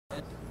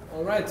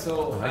All right,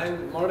 so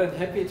I'm more than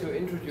happy to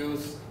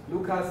introduce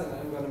Lucas, and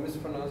I'm going to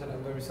mispronounce it,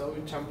 I'm very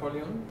sorry,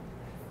 Champollion,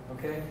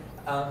 okay,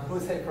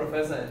 who's a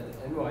professor at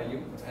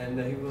NYU, and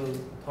he will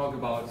talk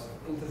about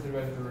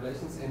intertheoretical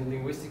relations in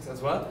linguistics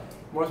as well,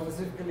 more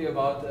specifically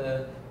about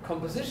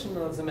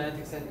compositional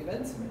semantics and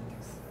event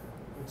semantics,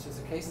 which is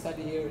a case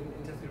study here in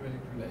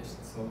intertheoretical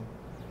relations. So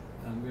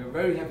we are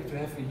very happy to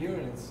have you here.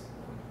 And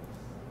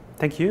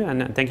thank you,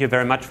 and thank you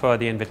very much for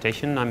the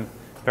invitation. I'm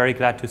very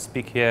glad to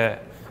speak here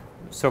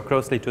so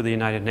closely to the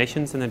United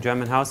Nations in the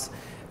German House.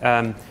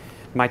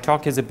 My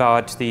talk is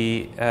about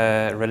the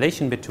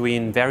relation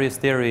between various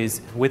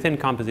theories within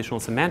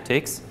compositional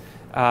semantics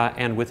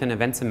and within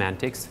event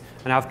semantics.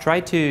 And I've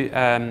tried to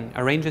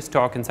arrange this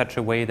talk in such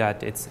a way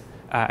that it's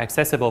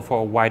accessible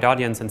for a wide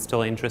audience and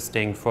still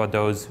interesting for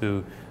those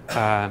who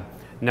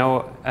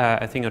know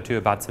a thing or two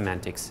about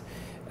semantics.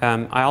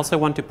 I also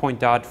want to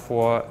point out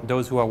for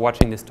those who are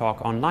watching this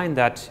talk online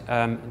that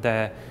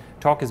the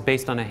talk is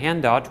based on a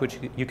handout which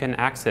you can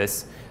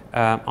access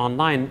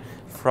online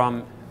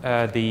from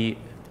the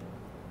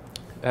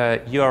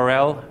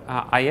URL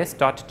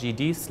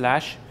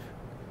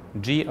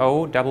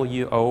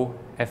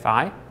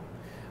is.gd/GOWOFI.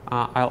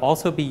 I'll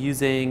also be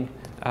using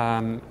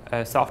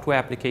a software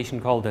application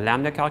called the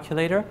Lambda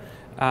Calculator,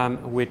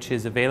 which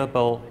is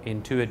available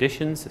in two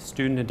editions, a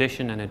student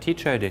edition and a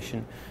teacher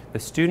edition. The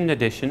student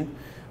edition,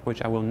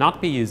 which I will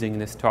not be using in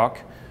this talk,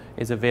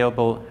 is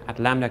available at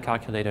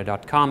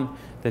lambdacalculator.com.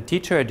 The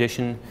teacher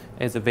edition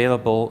is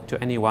available to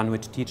anyone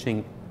with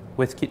teaching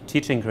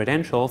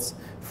credentials.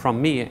 From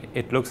me,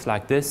 it looks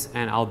like this,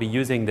 and I'll be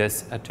using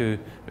this to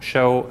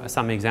show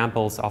some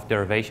examples of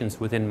derivations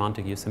within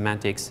Montague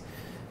semantics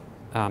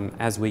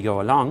as we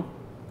go along.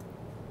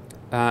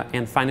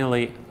 And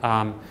finally,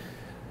 I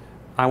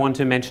want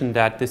to mention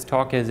that this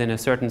talk is, in a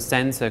certain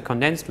sense, a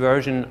condensed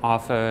version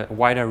of a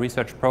wider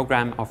research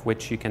program of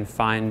which you can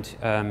find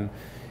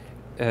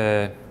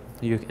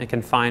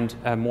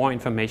more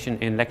information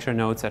in lecture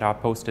notes that are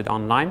posted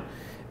online.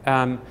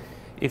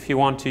 If you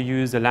want to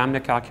use the Lambda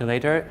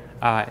calculator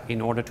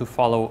in order to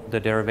follow the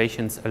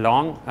derivations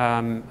along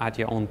at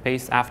your own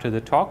pace after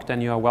the talk, then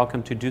you are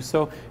welcome to do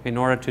so. In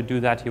order to do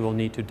that, you will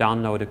need to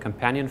download a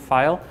companion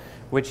file,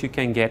 which you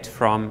can get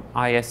from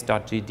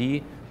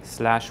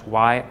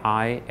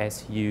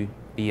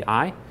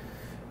is.gd/YISUBI.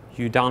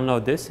 You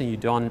download this and you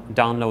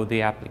download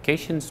the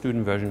application,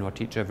 student version or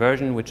teacher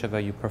version, whichever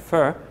you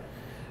prefer,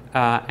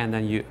 and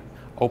then you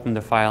open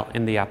the file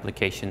in the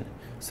application.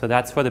 So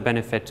that's for the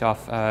benefit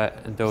of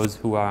those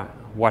who are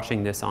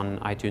watching this on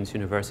iTunes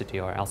University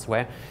or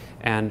elsewhere.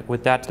 And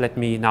with that, let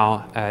me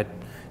now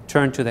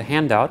turn to the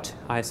handout.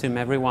 I assume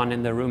everyone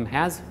in the room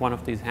has one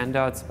of these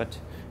handouts, but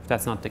if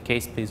that's not the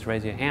case, please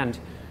raise your hand.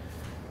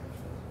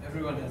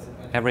 everyone has a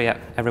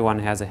Everyone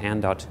has a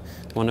handout.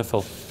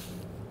 Wonderful.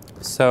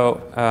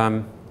 So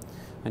I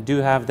do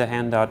have the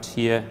handout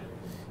here.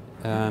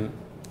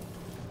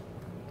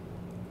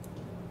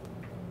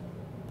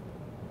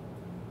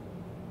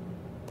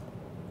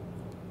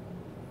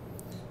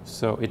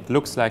 So it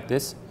looks like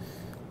this,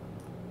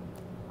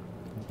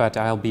 but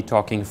I'll be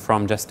talking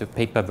from just a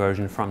paper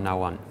version from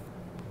now on.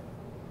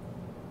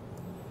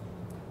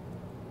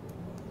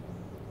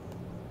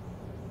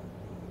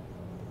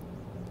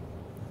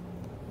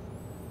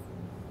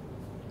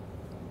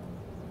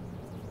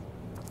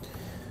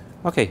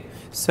 Okay,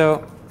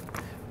 so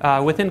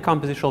within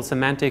compositional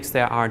semantics,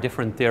 there are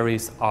different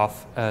theories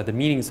of the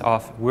meanings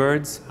of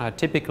words.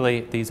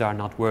 Typically, these are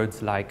not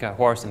words like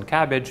horse and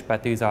cabbage,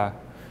 but these are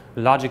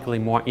logically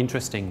more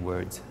interesting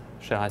words,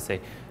 shall I say.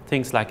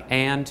 Things like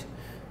and,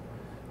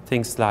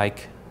 things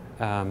like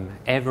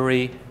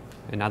every,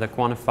 and other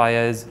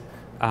quantifiers,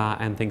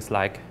 and things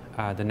like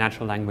the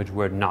natural language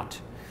word not.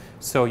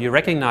 So you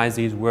recognize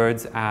these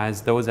words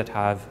as those that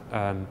have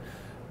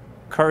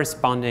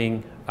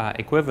corresponding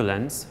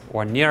equivalence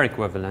or near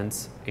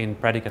equivalence in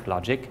predicate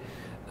logic.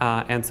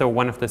 And so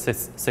one of the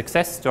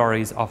success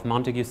stories of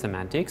Montague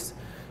semantics,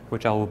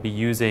 which I will be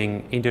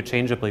using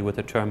interchangeably with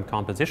the term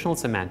compositional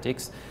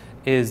semantics,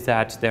 is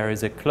that there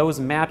is a close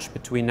match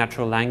between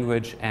natural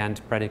language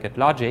and predicate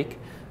logic,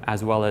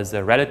 as well as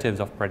the relatives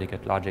of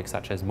predicate logic,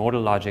 such as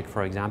modal logic,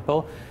 for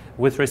example,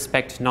 with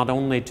respect not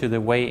only to the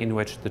way in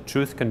which the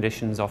truth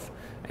conditions of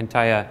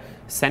entire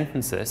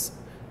sentences,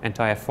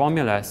 entire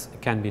formulas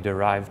can be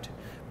derived,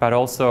 but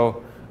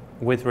also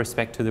with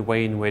respect to the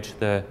way in which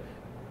the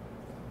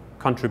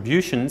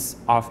contributions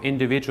of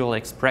individual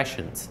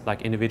expressions,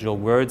 like individual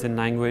words in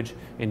language,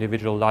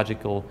 individual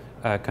logical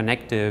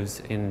connectives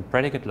in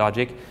predicate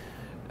logic,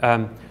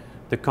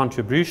 the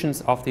contributions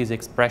of these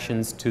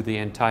expressions to the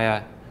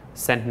entire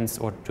sentence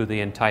or to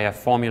the entire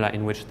formula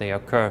in which they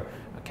occur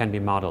can be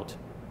modeled.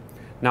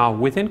 Now,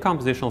 within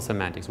compositional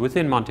semantics,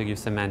 within Montague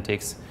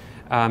semantics,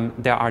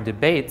 there are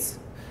debates,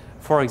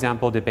 for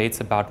example,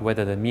 debates about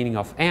whether the meaning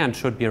of and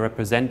should be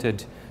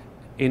represented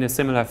in a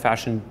similar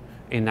fashion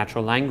in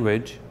natural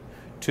language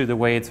to the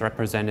way it's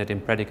represented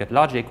in predicate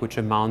logic, which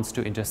amounts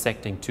to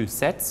intersecting two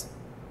sets,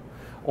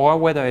 or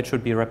whether it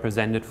should be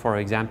represented, for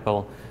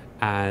example,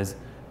 as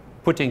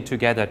putting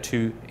together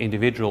two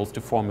individuals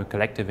to form a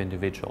collective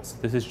individuals.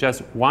 This is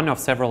just one of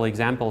several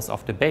examples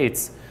of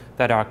debates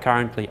that are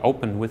currently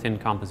open within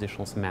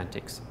compositional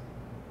semantics.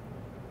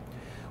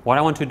 What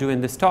I want to do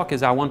in this talk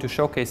is I want to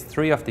showcase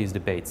three of these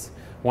debates,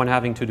 one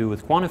having to do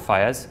with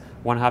quantifiers,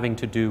 one having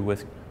to do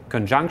with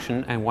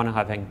conjunction, and one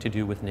having to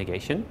do with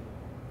negation.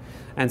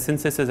 And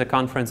since this is a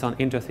conference on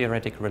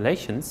intertheoretic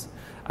relations,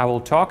 I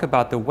will talk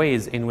about the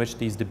ways in which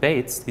these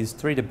debates, these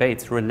three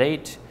debates,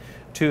 relate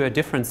to a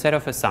different set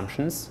of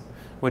assumptions,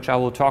 which I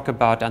will talk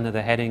about under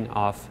the heading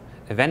of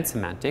event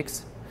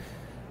semantics.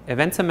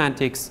 Event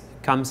semantics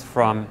comes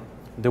from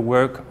the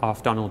work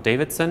of Donald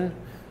Davidson,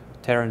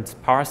 Terence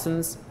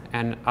Parsons,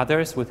 and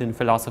others within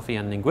philosophy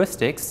and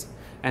linguistics,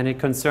 and it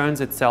concerns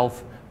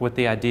itself with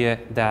the idea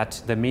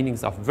that the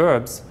meanings of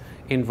verbs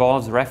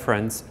involves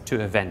reference to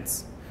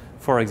events.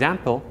 For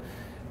example,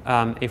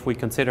 if we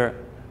consider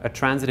a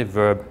transitive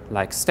verb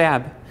like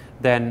stab,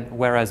 then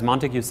whereas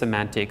Montague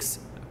semantics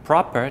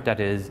proper, that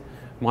is,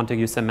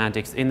 Montague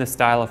semantics in the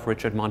style of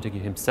Richard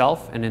Montague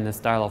himself and in the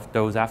style of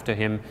those after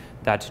him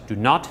that do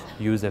not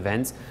use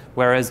events,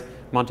 whereas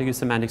Montague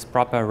semantics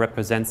proper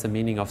represents the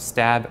meaning of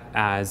stab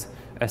as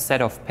a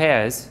set of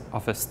pairs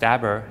of a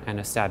stabber and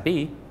a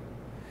stabbee,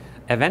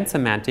 event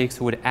semantics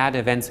would add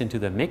events into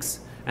the mix,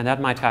 and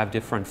that might have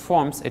different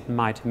forms. It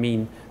might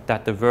mean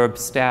that the verb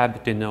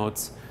stab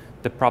denotes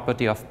the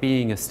property of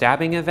being a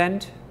stabbing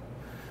event,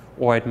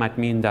 or it might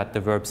mean that the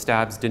verb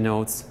stabs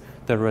denotes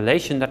the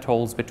relation that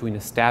holds between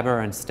a stabber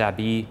and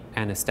stabbee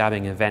and a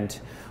stabbing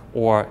event,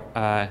 or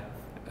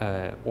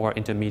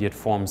intermediate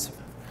forms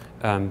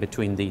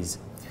between these.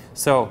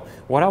 So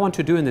what I want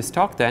to do in this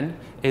talk then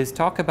is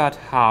talk about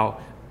how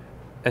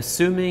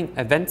assuming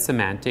event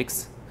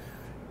semantics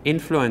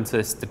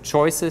influences the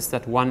choices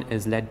that one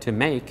is led to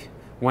make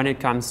when it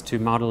comes to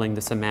modeling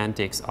the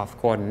semantics of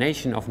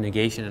coordination, of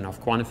negation, and of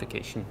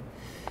quantification.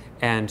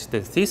 And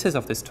the thesis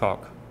of this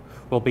talk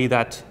will be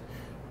that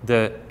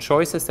the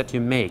choices that you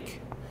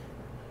make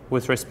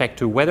with respect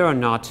to whether or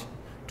not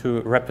to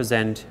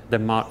represent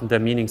the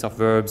meanings of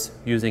verbs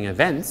using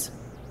events,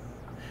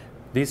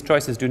 these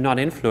choices do not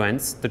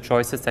influence the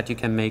choices that you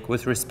can make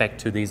with respect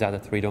to these other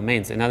three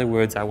domains. In other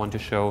words, I want to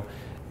show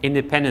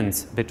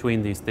independence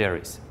between these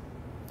theories.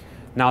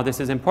 Now, this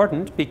is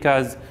important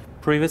because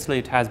previously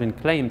it has been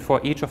claimed for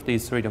each of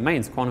these three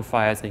domains,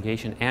 quantifiers,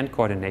 negation, and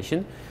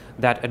coordination,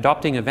 that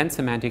adopting event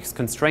semantics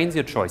constrains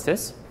your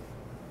choices,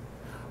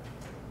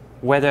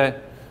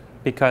 whether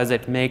because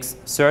it makes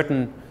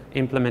certain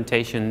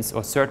implementations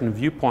or certain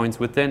viewpoints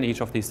within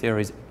each of these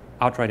theories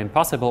outright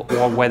impossible,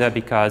 or whether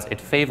because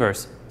it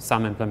favors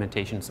some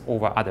implementations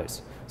over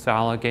others. So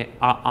I'll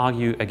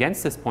argue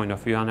against this point of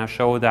view, and I'll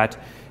show that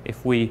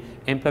if we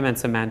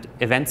implement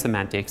event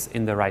semantics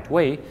in the right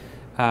way,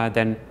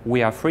 then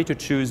we are free to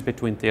choose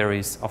between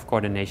theories of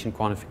coordination,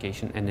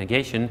 quantification, and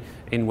negation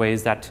in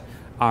ways that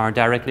are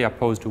directly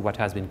opposed to what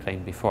has been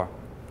claimed before.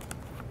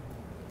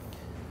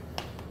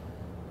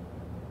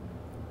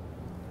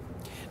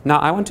 Now,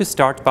 I want to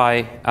start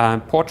by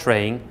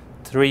portraying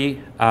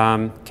three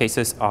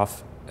cases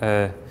of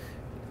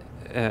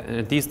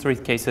these three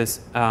cases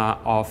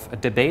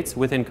of debates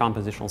within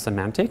compositional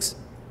semantics,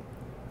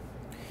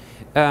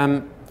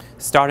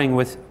 starting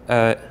with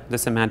the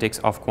semantics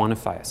of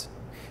quantifiers.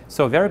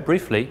 So very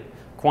briefly,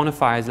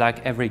 quantifiers,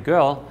 like every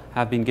girl,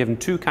 have been given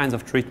two kinds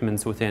of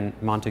treatments within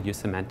Montague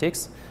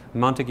semantics.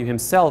 Montague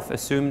himself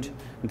assumed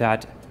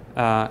that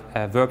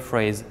a verb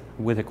phrase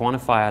with a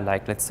quantifier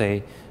like, let's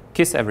say,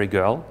 kiss every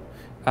girl,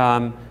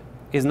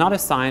 is not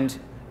assigned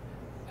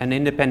an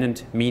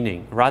independent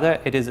meaning. Rather,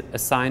 it is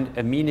assigned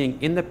a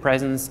meaning in the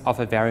presence of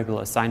a variable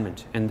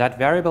assignment. And that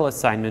variable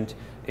assignment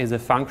is a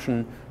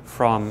function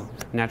from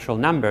natural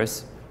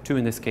numbers to,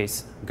 in this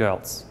case,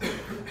 girls.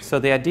 So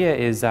the idea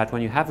is that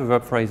when you have a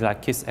verb phrase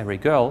like kiss every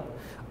girl,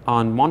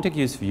 on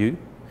Montague's view,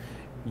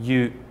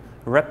 you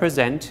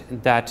represent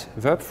that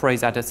verb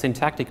phrase at a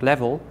syntactic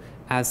level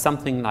as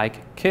something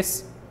like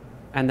kiss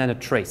and then a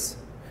trace.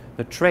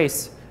 The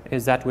trace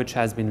is that which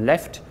has been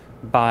left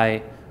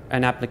by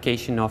an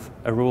application of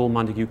a rule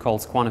Montague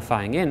calls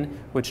quantifying in,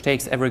 which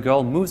takes every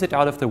girl, moves it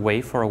out of the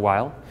way for a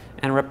while,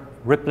 and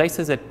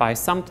replaces it by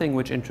something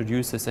which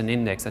introduces an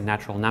index, a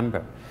natural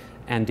number.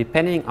 And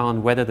depending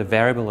on whether the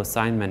variable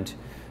assignment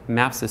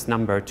maps this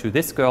number to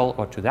this girl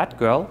or to that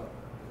girl,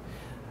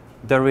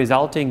 the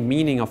resulting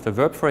meaning of the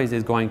verb phrase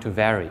is going to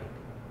vary.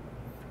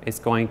 It's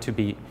going to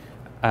be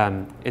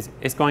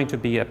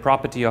a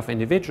property of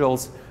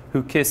individuals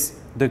who kiss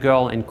the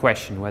girl in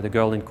question, where the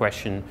girl in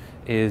question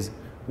is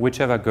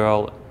whichever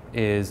girl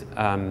is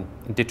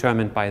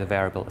determined by the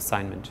variable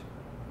assignment.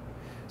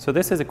 So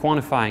this is a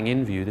quantifying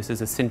in view. This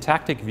is a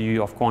syntactic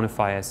view of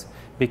quantifiers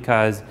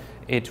because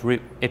it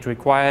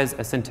requires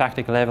a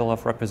syntactic level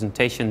of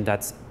representation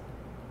that's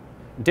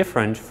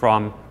different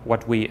from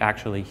what we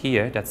actually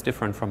hear, that's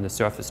different from the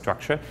surface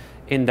structure,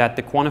 in that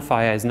the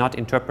quantifier is not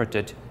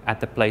interpreted at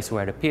the place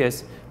where it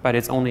appears, but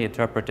it's only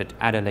interpreted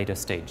at a later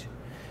stage.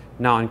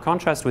 Now, in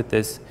contrast with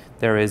this,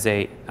 there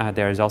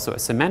is also a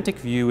semantic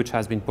view which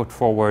has been put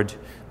forward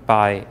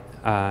by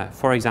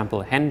for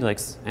example,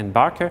 Hendricks and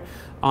Barker,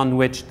 on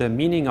which the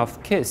meaning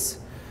of kiss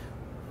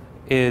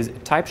is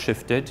type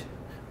shifted,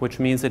 which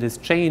means it is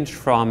changed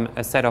from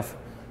a set of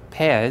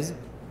pairs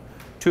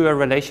to a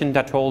relation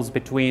that holds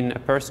between a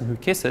person who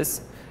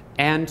kisses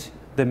and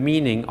the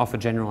meaning of a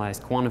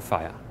generalized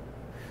quantifier.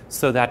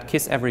 So that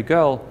kiss every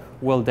girl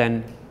will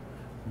then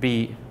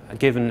be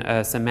given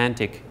a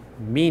semantic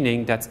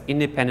meaning that's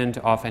independent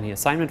of any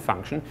assignment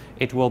function.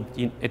 It will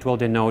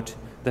denote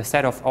the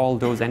set of all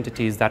those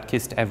entities that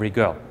kissed every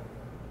girl.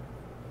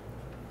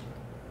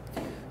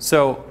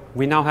 So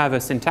we now have a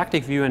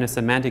syntactic view and a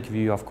semantic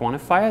view of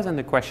quantifiers, and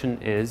the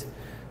question is,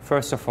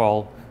 first of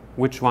all,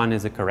 which one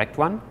is the correct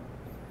one?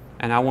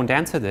 And I won't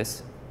answer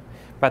this.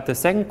 But the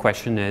second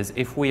question is,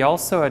 if we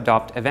also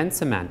adopt event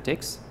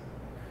semantics,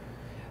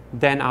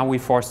 then are we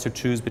forced to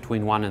choose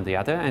between one and the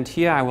other? And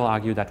here I will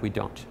argue that we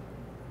don't.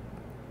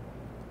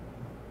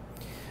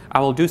 I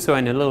will do so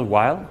in a little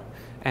while.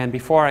 And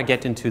before I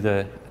get into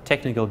the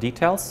technical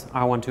details,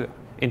 I want to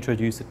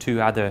introduce the two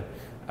other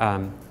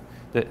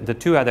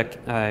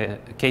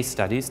case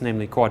studies,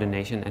 namely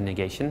coordination and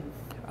negation.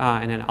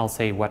 And then I'll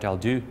say what I'll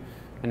do,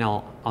 and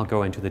I'll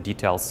go into the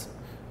details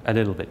a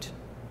little bit.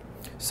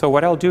 So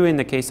what I'll do in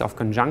the case of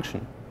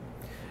conjunction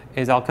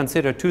is I'll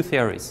consider two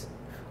theories.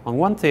 On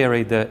one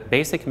theory, the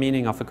basic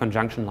meaning of a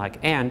conjunction like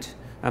and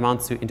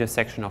amounts to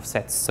intersection of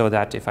sets, so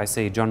that if I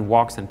say John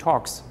walks and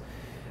talks,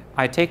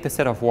 I take the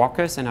set of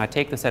walkers and I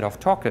take the set of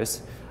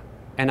talkers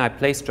and I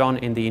place John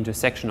in the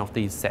intersection of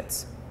these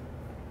sets.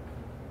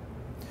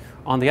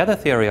 On the other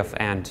theory of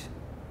and,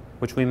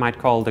 which we might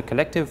call the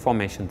collective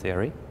formation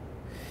theory,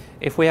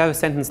 if we have a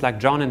sentence like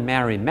John and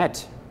Mary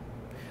met,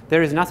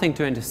 there is nothing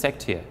to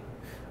intersect here.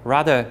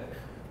 Rather,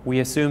 we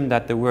assume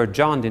that the word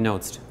John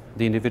denotes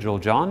the individual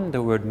John,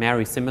 the word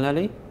Mary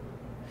similarly,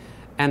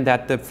 and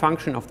that the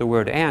function of the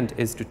word and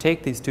is to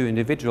take these two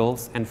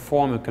individuals and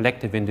form a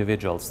collective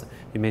individuals.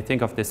 You may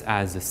think of this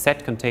as a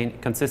set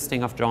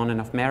consisting of John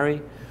and of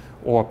Mary,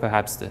 or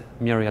perhaps the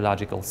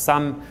mereological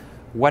sum,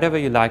 whatever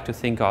you like to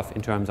think of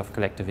in terms of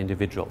collective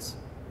individuals.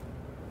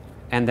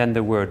 And then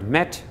the word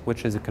met,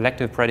 which is a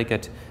collective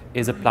predicate,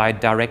 is applied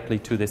directly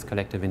to this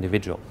collective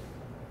individual.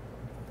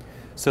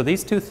 So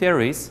these two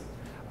theories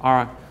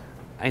are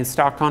in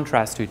stark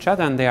contrast to each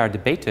other, and they are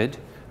debated.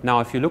 Now,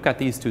 if you look at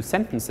these two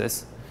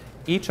sentences,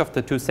 each of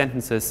the two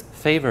sentences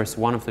favors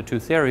one of the two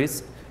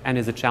theories and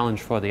is a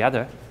challenge for the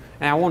other.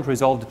 And I won't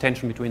resolve the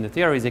tension between the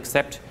theories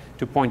except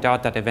to point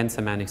out that event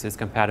semantics is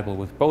compatible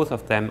with both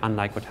of them,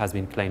 unlike what has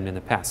been claimed in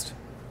the past.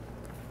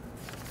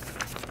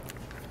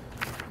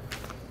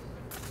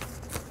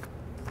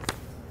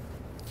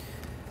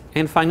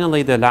 And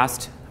finally, the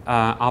last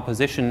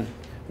opposition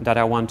that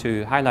I want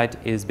to highlight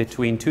is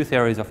between two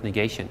theories of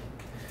negation.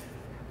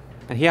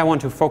 And here I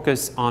want to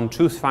focus on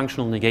truth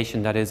functional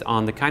negation, that is,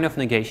 on the kind of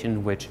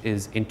negation which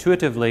is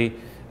intuitively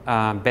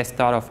best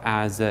thought of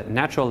as a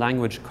natural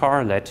language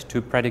correlate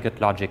to predicate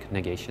logic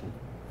negation.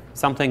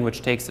 Something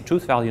which takes the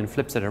truth value and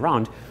flips it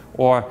around,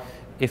 or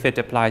if it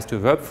applies to a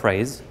verb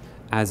phrase,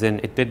 as in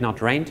it did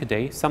not rain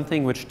today,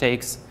 something which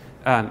takes,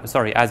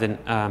 as in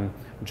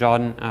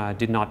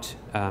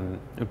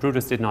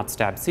Brutus did not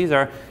stab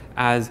Caesar,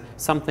 as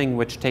something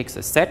which takes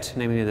a set,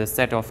 namely the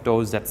set of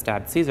those that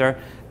stabbed Caesar,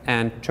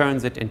 and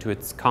turns it into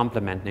its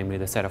complement, namely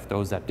the set of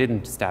those that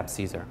didn't stab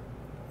Caesar.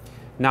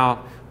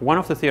 Now, one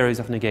of the theories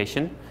of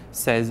negation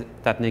says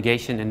that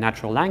negation in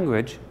natural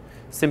language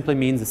simply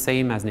means the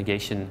same as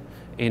negation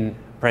in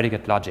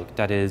predicate logic.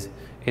 That is,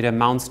 it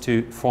amounts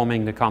to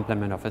forming the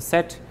complement of a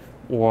set,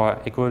 or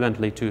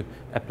equivalently to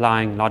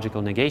applying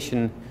logical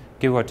negation,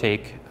 give or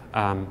take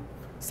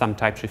some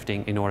type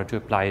shifting in order to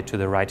apply it to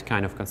the right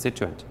kind of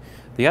constituent.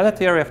 The other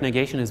theory of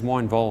negation is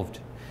more involved,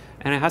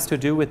 and it has to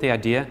do with the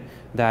idea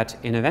that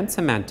in event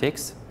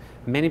semantics,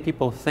 many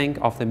people think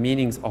of the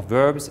meanings of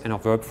verbs and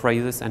of verb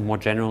phrases, and more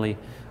generally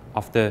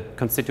of the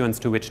constituents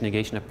to which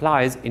negation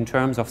applies, in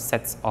terms of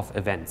sets of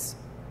events.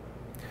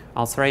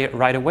 I'll say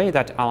right away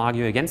that I'll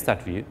argue against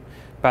that view,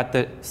 but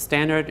the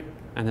standard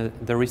and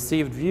the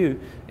received view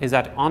is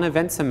that on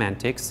event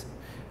semantics,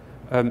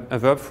 a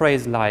verb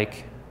phrase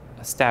like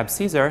stab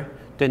Caesar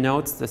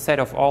denotes the set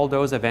of all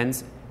those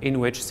events in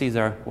which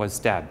Caesar was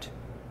stabbed.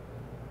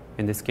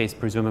 In this case,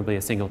 presumably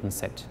a singleton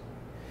set.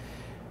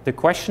 The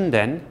question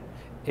then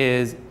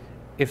is,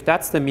 if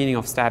that's the meaning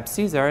of stab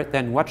Caesar,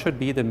 then what should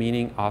be the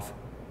meaning of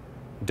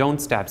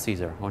don't stab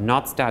Caesar or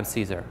not stab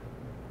Caesar?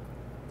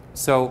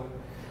 So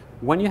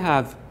when you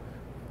have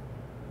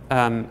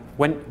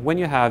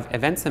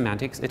event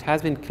semantics, it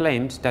has been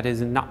claimed that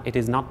it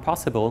is not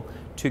possible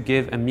to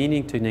give a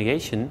meaning to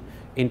negation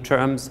in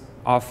terms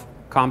of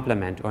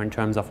complement or in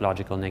terms of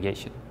logical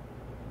negation.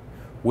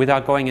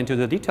 Without going into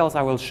the details,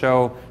 I will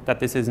show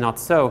that this is not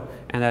so,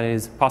 and that it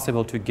is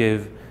possible to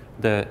give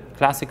the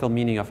classical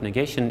meaning of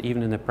negation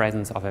even in the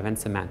presence of event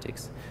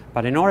semantics.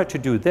 But in order to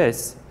do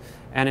this,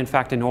 and in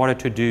fact in order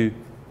to do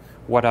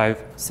what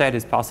I've said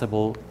is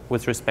possible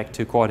with respect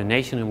to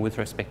coordination and with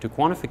respect to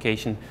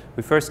quantification,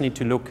 we first need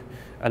to look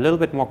a little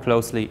bit more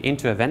closely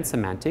into event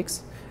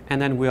semantics,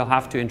 and then we'll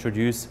have to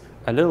introduce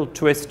a little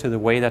twist to the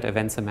way that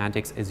event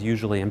semantics is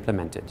usually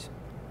implemented.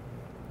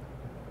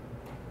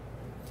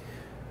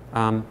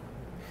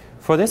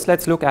 For this,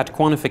 let's look at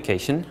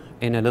quantification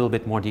in a little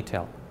bit more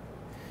detail.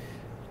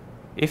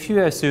 If you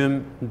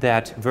assume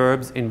that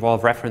verbs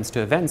involve reference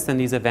to events, then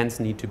these events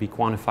need to be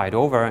quantified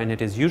over, and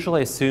it is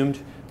usually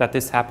assumed that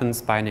this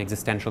happens by an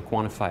existential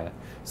quantifier.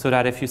 So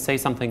that if you say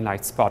something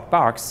like Spot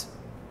barks,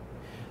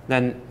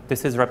 then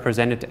this is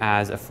represented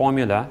as a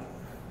formula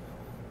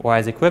or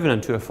as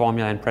equivalent to a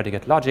formula in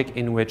predicate logic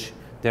in which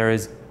there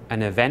is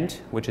an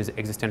event which is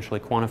existentially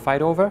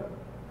quantified over,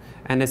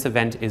 and this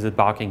event is a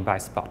barking by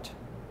Spot.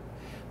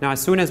 Now, as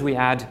soon as we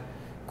add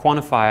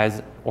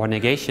quantifiers or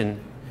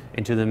negation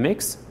into the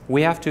mix,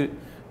 we have to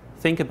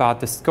think about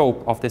the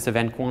scope of this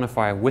event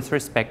quantifier with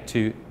respect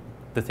to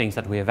the things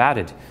that we have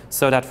added.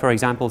 So that, for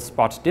example,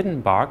 Spot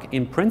didn't bark,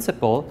 in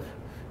principle,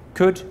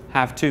 could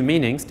have two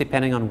meanings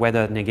depending on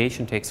whether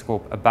negation takes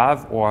scope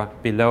above or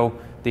below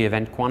the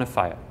event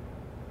quantifier.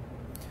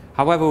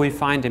 However, we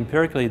find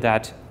empirically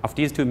that of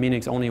these two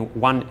meanings, only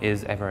one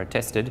is ever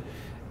attested,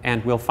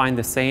 and we'll find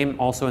the same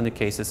also in the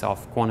cases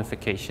of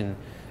quantification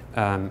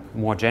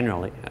more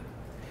generally.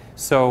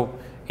 So,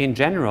 in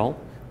general,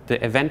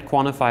 the event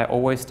quantifier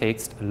always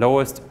takes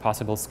lowest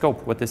possible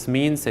scope. What this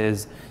means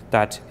is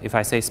that if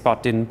I say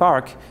Spot didn't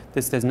bark,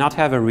 this does not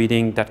have a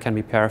reading that can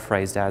be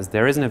paraphrased as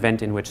there is an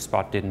event in which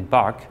Spot didn't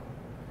bark.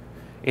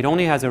 It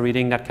only has a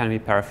reading that can be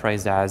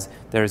paraphrased as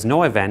there is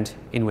no event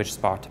in which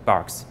Spot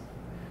barks.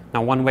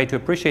 Now, one way to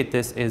appreciate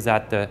this is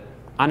that the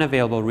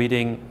unavailable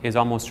reading is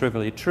almost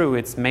trivially true.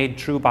 It's made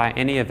true by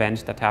any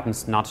event that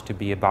happens not to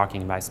be a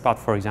barking by Spot,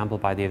 for example,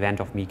 by the event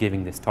of me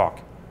giving this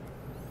talk.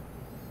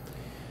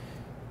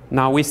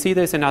 Now, we see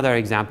this in other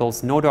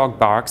examples. No dog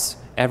barks,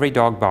 every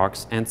dog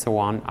barks, and so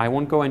on. I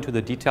won't go into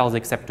the details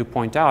except to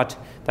point out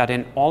that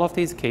in all of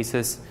these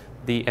cases,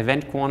 the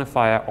event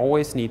quantifier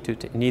always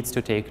needs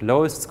to take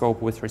lowest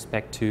scope with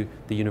respect to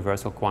the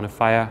universal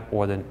quantifier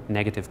or the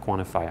negative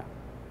quantifier.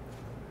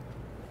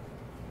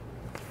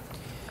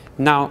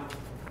 Now,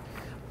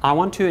 I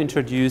want to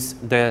introduce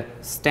the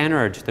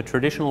standard, the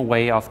traditional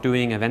way of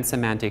doing event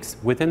semantics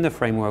within the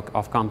framework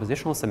of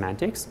compositional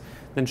semantics,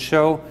 then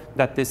show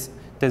that this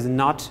does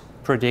not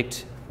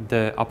predict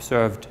the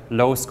observed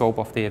low scope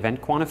of the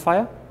event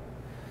quantifier,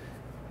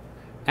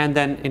 and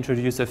then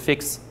introduce a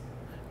fix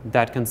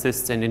that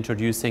consists in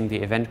introducing the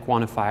event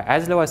quantifier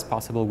as low as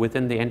possible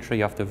within the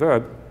entry of the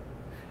verb.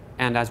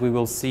 And as we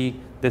will see,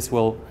 this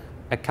will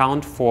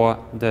account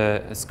for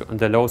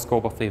the low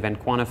scope of the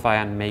event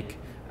quantifier and make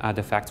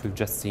the facts we've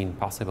just seen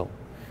possible.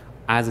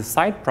 As a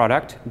side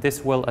product,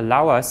 this will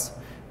allow us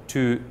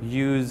to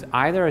use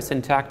either a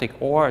syntactic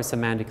or a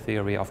semantic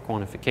theory of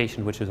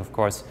quantification, which is, of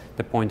course,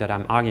 the point that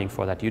I'm arguing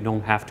for, that you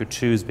don't have to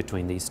choose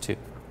between these two.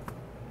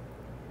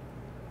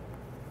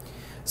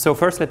 So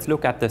first, let's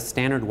look at the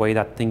standard way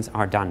that things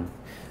are done.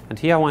 And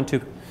here I want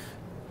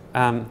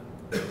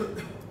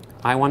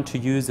to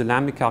use the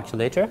lambda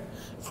calculator.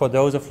 For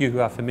those of you who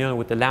are familiar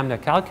with the lambda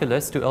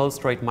calculus, to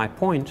illustrate my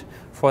point.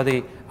 For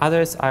the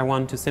others, I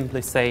want to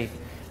simply say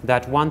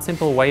that one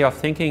simple way of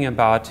thinking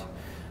about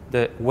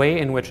the way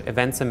in which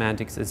event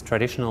semantics is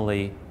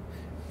traditionally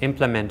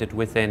implemented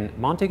within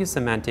Montague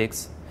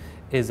semantics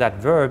is that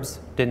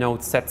verbs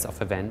denote sets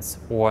of events,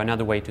 or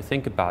another way to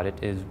think about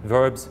it is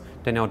verbs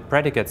denote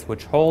predicates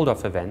which hold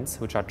of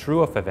events, which are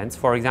true of events.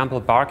 For example,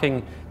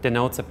 barking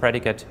denotes a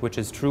predicate which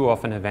is true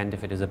of an event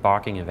if it is a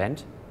barking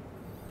event.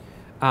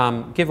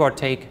 Give or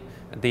take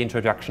the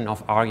introduction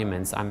of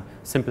arguments. I'm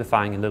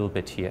simplifying a little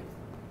bit here.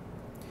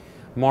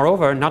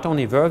 Moreover, not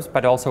only verbs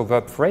but also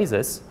verb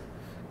phrases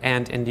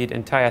and indeed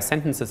entire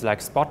sentences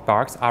like Spot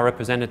barks are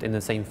represented in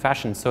the same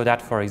fashion, so that,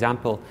 for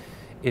example,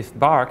 if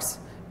barks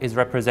is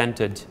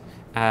represented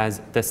as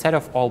the set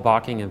of all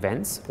barking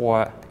events,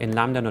 or in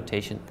lambda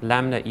notation,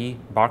 lambda e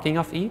barking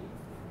of e,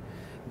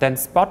 then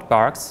Spot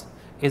barks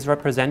is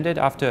represented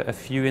after a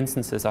few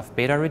instances of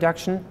beta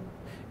reduction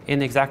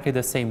in exactly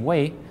the same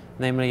way,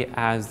 namely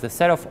as the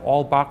set of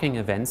all barking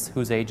events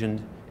whose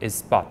agent is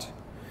Spot.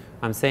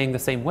 I'm saying the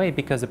same way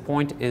because the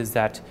point is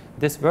that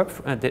this verb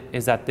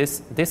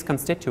this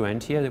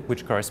constituent here,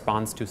 which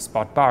corresponds to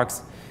Spot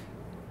barks,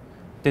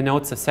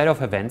 denotes a set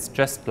of events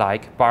just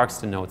like barks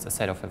denotes a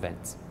set of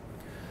events.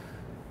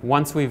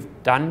 Once we've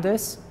done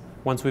this,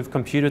 once we've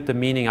computed the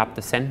meaning up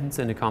the sentence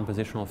in a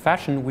compositional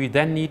fashion, we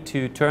then need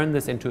to turn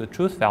this into a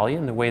truth value,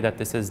 and the way that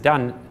this is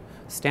done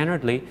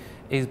standardly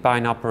is by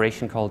an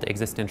operation called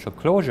existential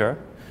closure,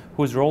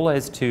 whose role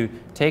is to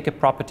take a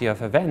property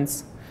of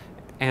events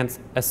and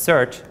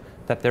assert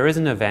that there is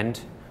an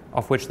event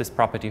of which this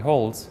property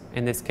holds.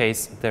 In this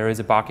case, there is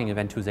a barking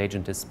event whose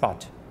agent is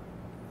Spot.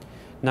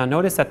 Now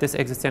notice that this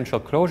existential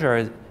closure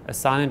is a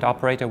silent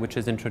operator which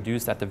is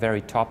introduced at the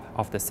very top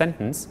of the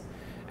sentence,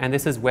 and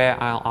this is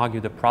where I'll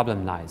argue the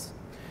problem lies.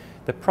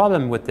 The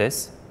problem with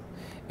this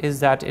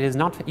is that it is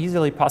not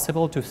easily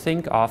possible to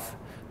think of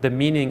the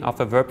meaning of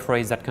a verb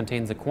phrase that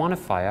contains a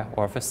quantifier,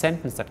 or of a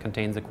sentence that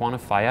contains a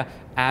quantifier,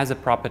 as a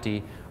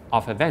property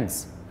of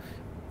events,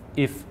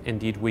 if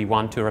indeed we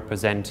want to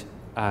represent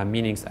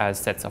meanings as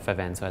sets of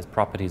events or as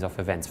properties of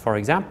events. For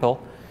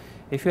example,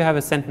 if you have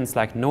a sentence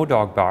like "no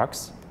dog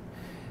barks,"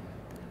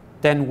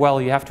 then,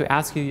 well, you have to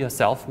ask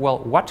yourself, well,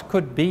 what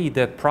could be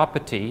the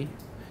property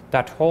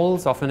that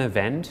holds of an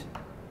event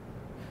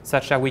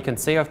such that we can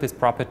say of this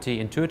property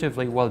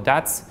intuitively, well,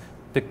 that's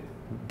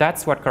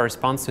what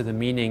corresponds to the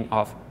meaning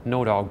of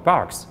 "no dog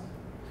barks."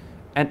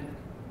 And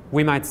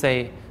we might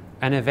say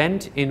an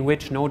event in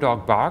which no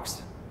dog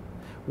barks.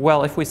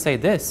 Well, if we say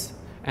this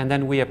and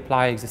then we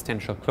apply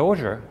existential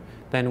closure,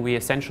 then we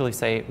essentially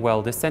say,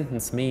 well, this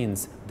sentence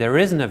means there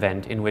is an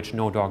event in which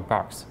no dog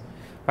barks.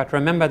 But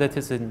remember that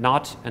this is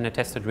not an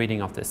attested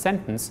reading of this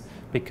sentence,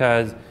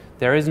 because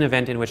there is an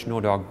event in which no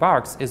dog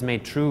barks is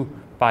made true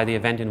by the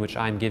event in which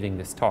I'm giving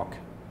this talk,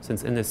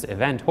 since in this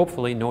event,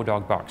 hopefully, no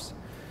dog barks.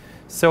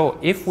 So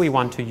if we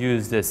want to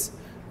use this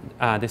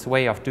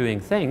way of doing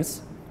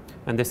things,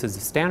 and this is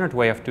the standard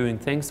way of doing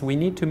things, we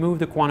need to move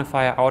the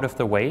quantifier out of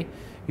the way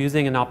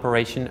using an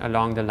operation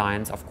along the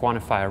lines of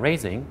quantifier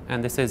raising,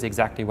 and this is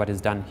exactly what is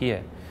done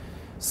here.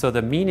 So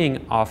the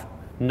meaning of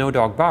 "no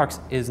dog barks"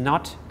 is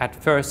not at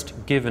first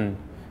given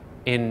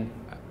in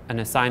an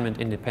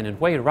assignment-independent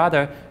way.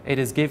 Rather, it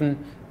is given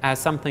as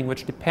something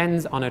which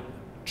depends on a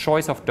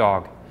choice of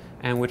dog,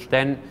 and which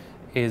then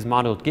is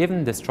modeled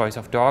given this choice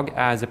of dog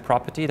as a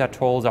property that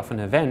holds of an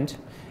event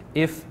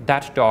if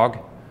that dog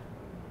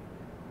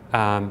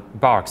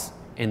barks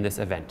in this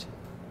event.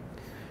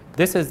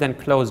 This is then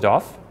closed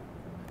off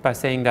by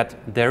saying that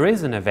there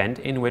is an event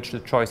in which the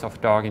choice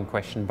of dog in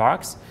question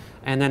barks,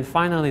 and then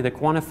finally the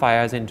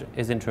quantifier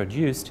is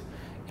introduced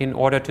in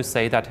order to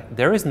say that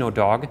there is no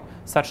dog,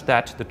 such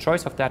that the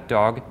choice of that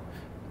dog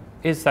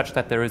is such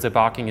that there is a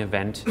barking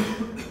event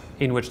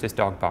in which this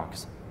dog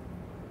barks.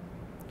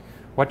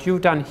 What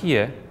you've done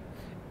here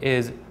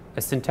is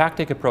a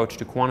syntactic approach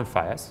to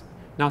quantifiers.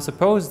 Now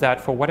suppose that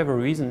for whatever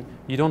reason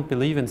you don't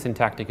believe in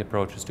syntactic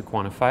approaches to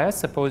quantifiers,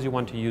 suppose you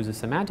want to use a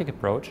semantic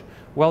approach,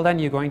 well then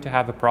you're going to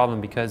have a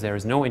problem, because there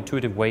is no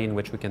intuitive way in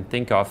which we can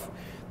think of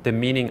the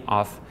meaning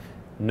of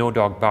 "no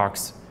dog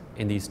barks"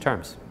 in these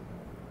terms.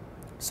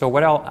 So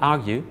what I'll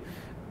argue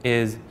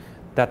is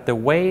that the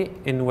way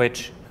in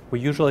which we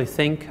usually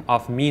think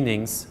of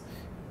meanings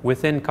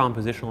within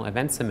compositional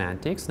event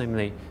semantics,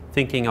 namely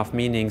thinking of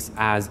meanings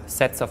as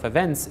sets of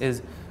events,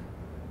 is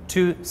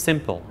too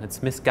simple.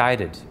 It's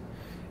misguided.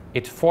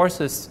 It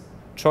forces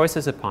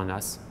choices upon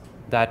us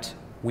that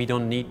we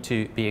don't need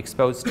to be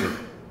exposed to.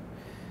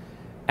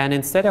 And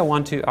instead I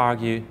want to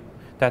argue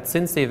that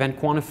since the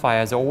event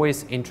quantifier is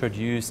always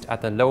introduced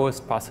at the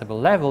lowest possible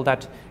level,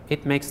 that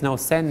it makes no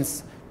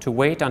sense to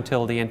wait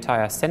until the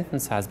entire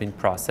sentence has been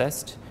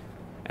processed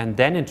and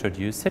then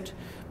introduce it,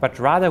 but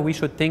rather we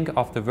should think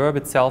of the verb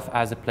itself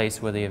as a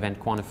place where the event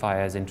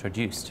quantifier is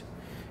introduced.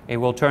 It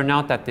will turn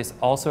out that this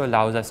also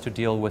allows us to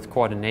deal with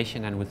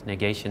coordination and with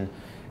negation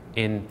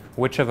in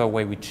whichever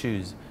way we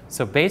choose.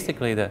 So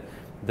basically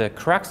the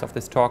crux of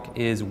this talk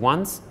is,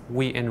 once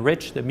we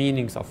enrich the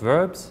meanings of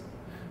verbs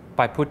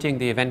by putting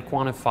the event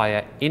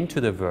quantifier into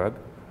the verb,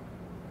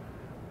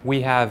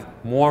 we have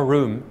more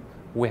room,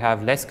 we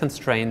have less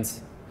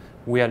constraints,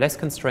 we are less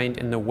constrained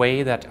in the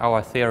way that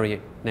our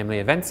theory, namely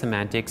event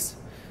semantics,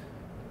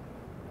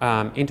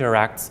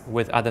 interacts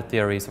with other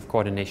theories of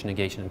coordination,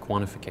 negation, and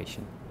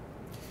quantification.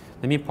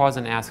 Let me pause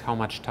and ask, how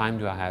much time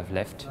do I have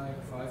left?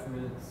 Like 5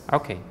 minutes.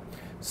 Okay.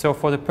 So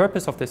for the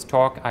purpose of this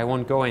talk, I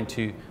won't go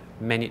into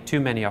too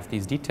many of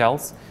these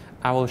details.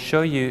 I will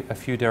show you a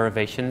few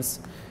derivations.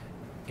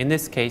 In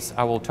this case,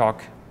 I will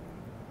talk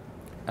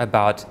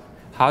about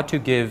how to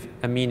give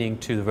a meaning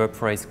to the verb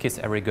phrase "kiss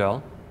every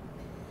girl."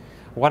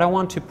 What I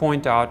want to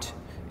point out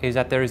is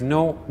that there is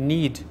no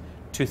need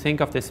to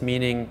think of this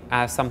meaning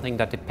as something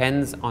that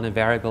depends on a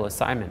variable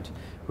assignment.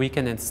 We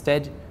can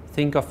instead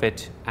think of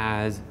it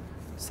as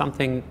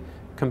something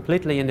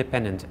completely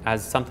independent,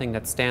 as something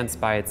that stands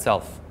by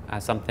itself,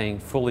 as something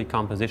fully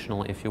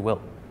compositional, if you will.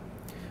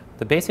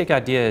 The basic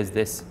idea is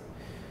this.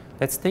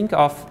 Let's think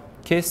of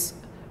kiss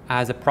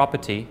as a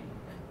property,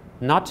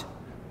 not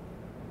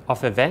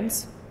of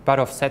events, but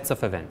of sets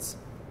of events.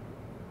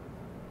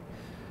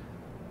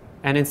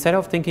 And instead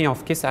of thinking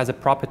of kiss as a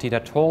property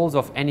that holds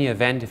of any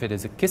event if it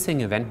is a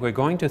kissing event, we're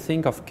going to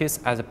think of kiss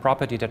as a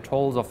property that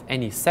holds of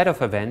any set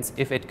of events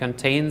if it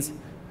contains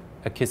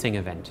a kissing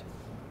event.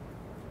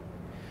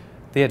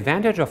 The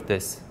advantage of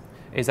this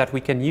is that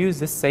we can use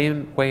this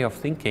same way of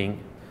thinking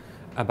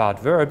about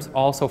verbs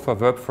also for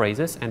verb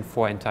phrases and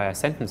for entire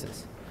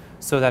sentences.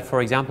 So that,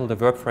 for example, the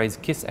verb phrase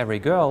 "kiss every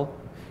girl"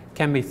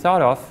 can be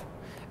thought of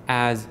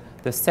as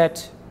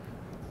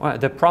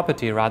the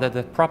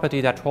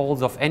property that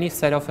holds of any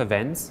set of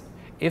events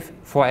if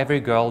for every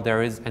girl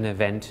there is an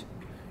event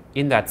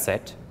in that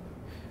set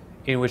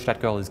in which that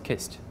girl is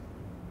kissed.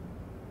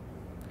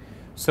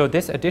 So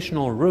this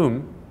additional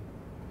room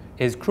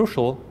is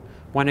crucial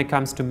when it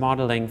comes to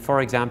modeling, for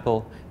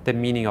example, the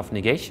meaning of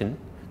negation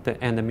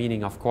and the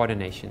meaning of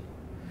coordination.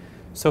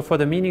 So for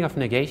the meaning of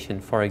negation,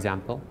 for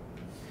example,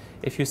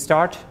 if you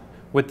start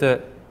with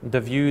the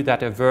view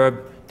that a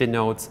verb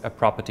denotes a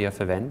property of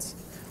events,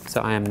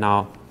 so I am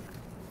now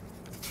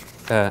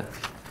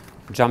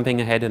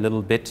jumping ahead a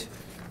little bit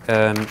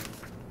to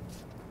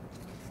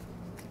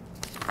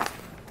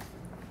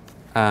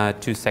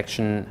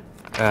section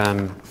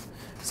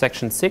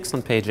 6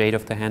 on page 8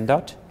 of the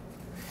handout.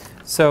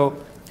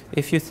 So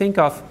if you think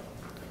of,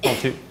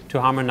 well,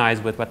 to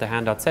harmonize with what the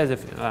handout says,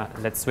 if,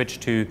 let's switch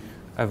to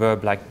a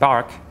verb like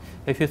bark.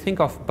 If you think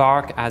of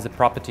bark as a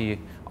property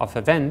of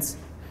events,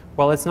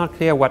 well, it's not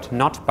clear what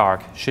not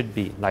bark should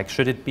be. Like,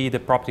 should it be the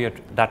property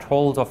that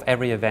holds of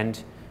every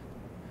event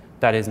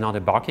that is not a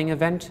barking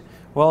event?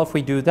 Well, if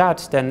we do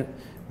that, then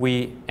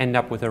we end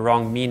up with a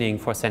wrong meaning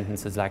for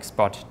sentences like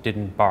Spot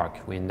didn't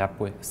bark. We end up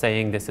with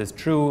saying this is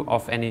true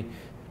of any,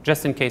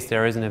 just in case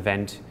there is an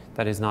event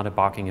that is not a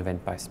barking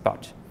event by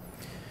Spot.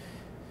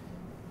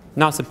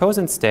 Now, suppose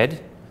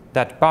instead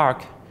that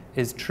bark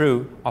is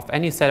true of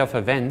any set of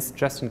events,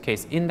 just in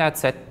case in that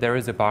set there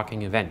is a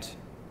barking event.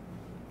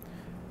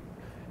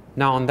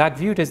 Now, on that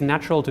view, it is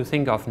natural to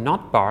think of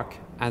not bark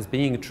as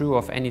being true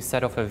of any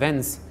set of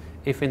events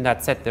if in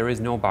that set there is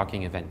no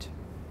barking event.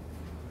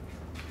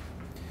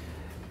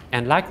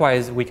 And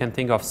likewise, we can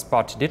think of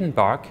Spot didn't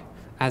bark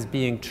as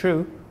being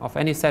true of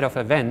any set of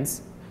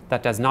events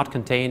that does not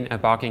contain a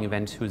barking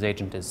event whose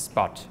agent is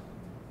Spot.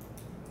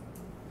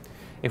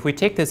 If we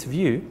take this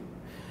view,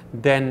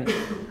 then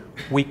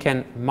we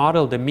can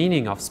model the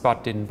meaning of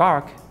Spot didn't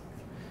bark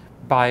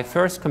by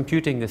first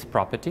computing this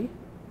property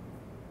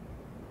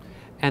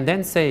and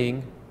then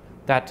saying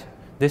that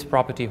this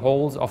property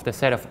holds of the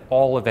set of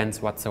all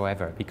events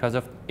whatsoever. Because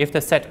if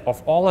the set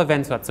of all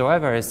events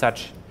whatsoever is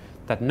such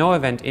that no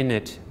event in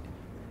it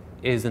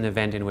is an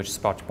event in which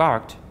Spot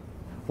barked,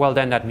 well,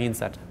 then that means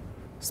that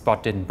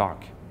Spot didn't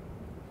bark.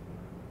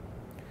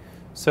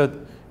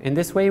 So in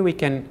this way, we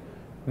can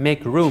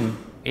make room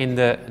in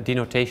the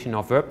denotation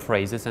of verb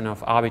phrases and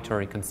of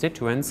arbitrary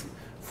constituents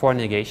for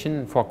negation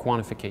and for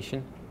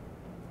quantification.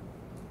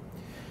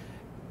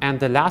 And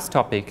the last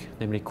topic,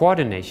 namely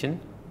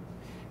coordination,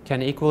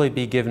 can equally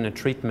be given a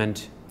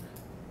treatment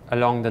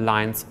along the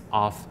lines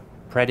of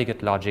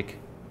predicate logic,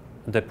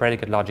 the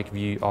predicate logic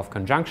view of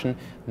conjunction,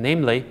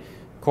 namely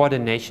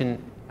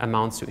coordination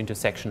amounts to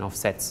intersection of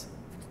sets.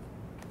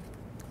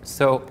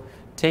 So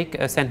take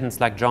a sentence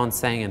like John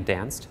sang and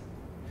danced.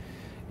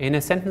 In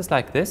a sentence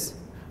like this,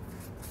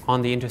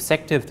 on the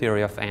intersective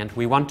theory of and,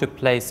 we want to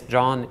place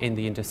John in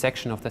the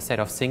intersection of the set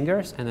of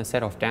singers and the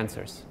set of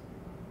dancers.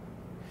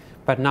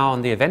 But now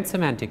on the event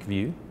semantic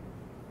view,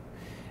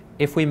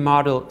 if we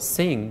model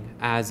sing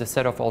as a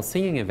set of all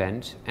singing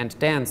events and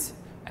dance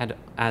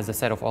as a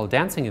set of all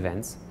dancing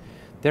events,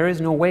 there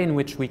is no way in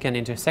which we can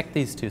intersect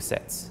these two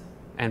sets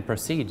and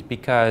proceed,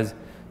 because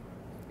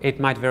it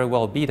might very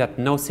well be that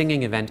no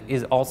singing event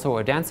is also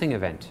a dancing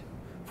event.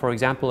 For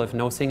example, if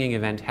no singing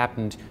event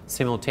happened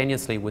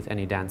simultaneously with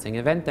any dancing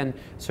event, then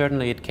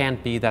certainly it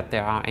can't be that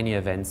there are any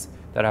events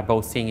that are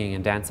both singing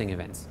and dancing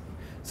events.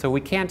 So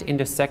we can't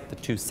intersect the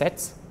two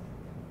sets.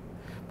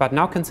 But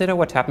now consider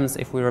what happens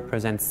if we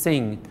represent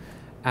sing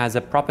as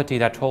a property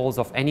that holds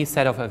of any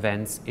set of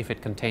events if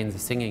it contains a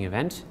singing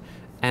event,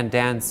 and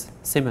dance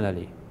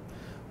similarly.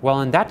 Well,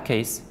 in that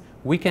case,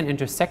 we can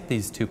intersect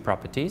these two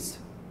properties,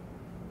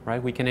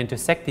 right? We can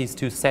intersect these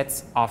two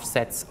sets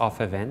of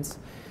events,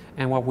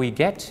 and what we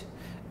get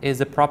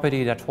is a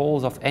property that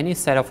holds of any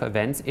set of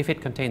events if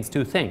it contains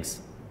two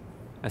things,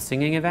 a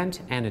singing event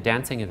and a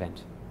dancing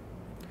event.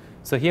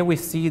 So here we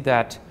see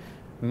that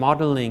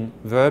modeling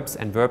verbs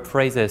and verb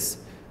phrases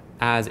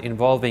as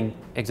involving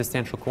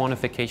existential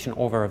quantification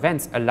over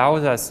events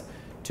allows us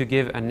to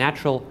give a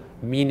natural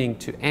meaning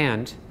to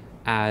and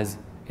as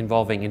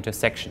involving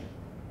intersection.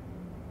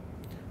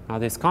 Now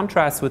this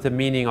contrasts with the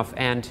meaning of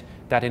and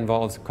that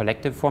involves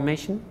collective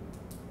formation.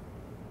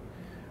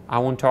 I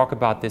won't talk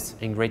about this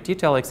in great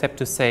detail except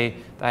to say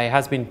that it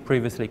has been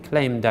previously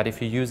claimed that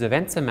if you use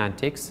event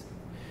semantics,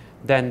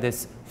 then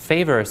this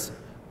favors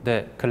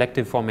the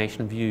collective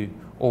formation view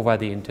over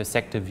the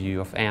intersective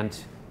view of and.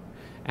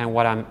 And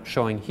what I'm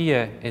showing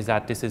here is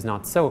that this is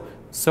not so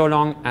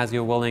long as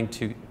you're willing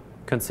to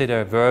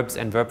consider verbs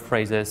and verb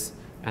phrases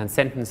and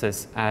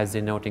sentences as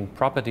denoting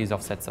properties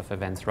of sets of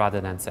events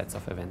rather than sets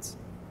of events.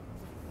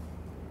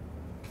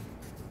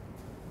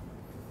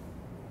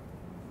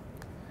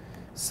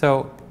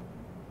 So,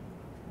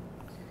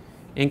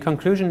 in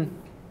conclusion,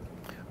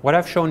 what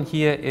I've shown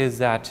here is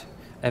that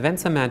event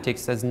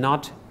semantics does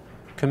not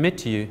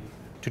commit you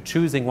to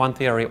choosing one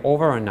theory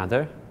over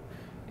another.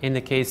 In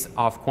the case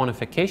of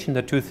quantification,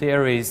 the two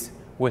theories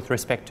with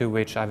respect to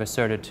which I've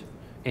asserted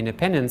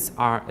independence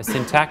are a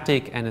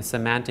syntactic and a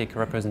semantic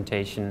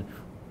representation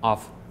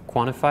of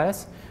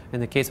quantifiers.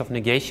 In the case of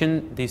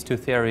negation, these two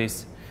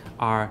theories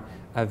are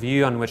a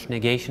view on which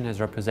negation is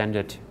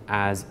represented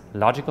as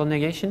logical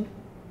negation.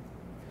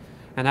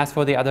 And as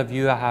for the other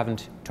view, I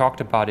haven't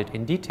talked about it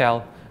in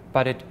detail,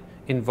 but it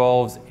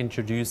involves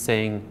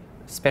introducing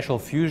special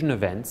fusion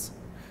events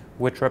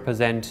which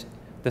represent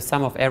the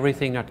sum of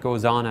everything that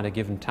goes on at a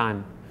given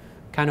time,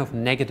 kind of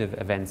negative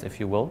events, if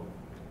you will.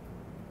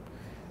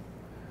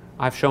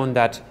 I've shown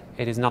that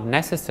it is not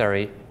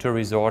necessary to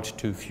resort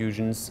to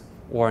fusions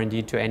or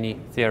indeed to any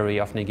theory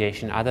of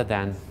negation other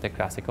than the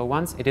classical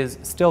ones. It is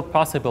still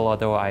possible,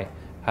 although I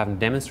haven't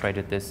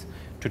demonstrated this,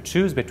 to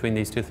choose between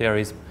these two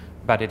theories,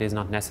 but it is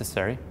not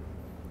necessary.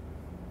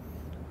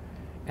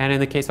 And in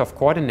the case of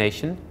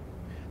coordination,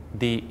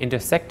 the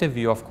intersective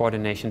view of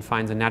coordination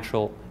finds a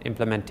natural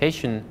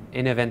implementation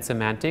in event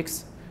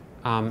semantics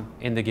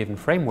in the given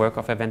framework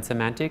of event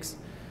semantics.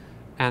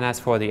 And as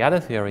for the other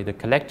theory, the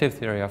collective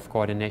theory of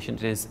coordination,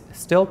 it is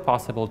still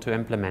possible to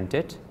implement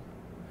it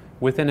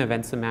within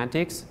event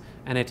semantics,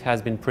 and it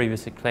has been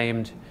previously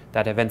claimed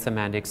that event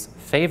semantics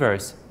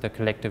favors the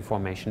collective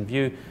formation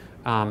view.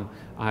 I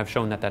have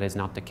shown that that is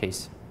not the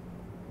case.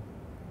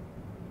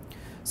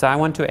 So I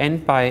want to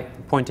end by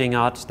pointing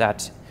out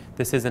that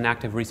this is an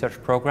active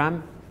research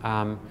program.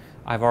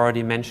 I've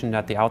already mentioned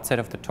at the outset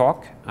of the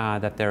talk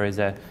that there is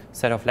a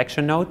set of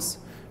lecture notes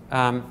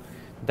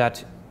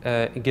that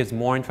gives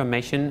more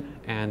information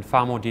and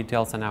far more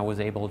details than I was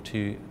able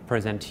to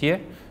present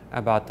here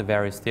about the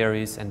various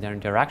theories and their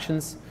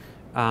interactions.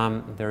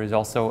 There is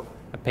also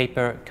a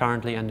paper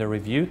currently under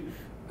review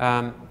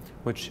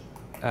which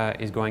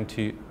is going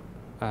to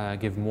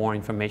give more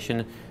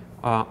information.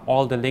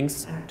 All the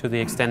links, to the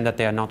extent that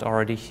they are not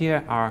already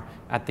here, are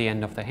at the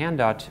end of the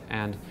handout,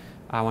 and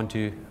I want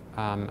to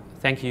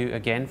thank you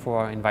again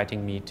for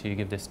inviting me to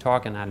give this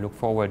talk, and I look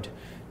forward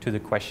to the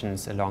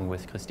questions along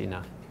with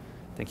Christina.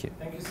 Thank you.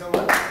 Thank you so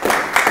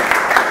much.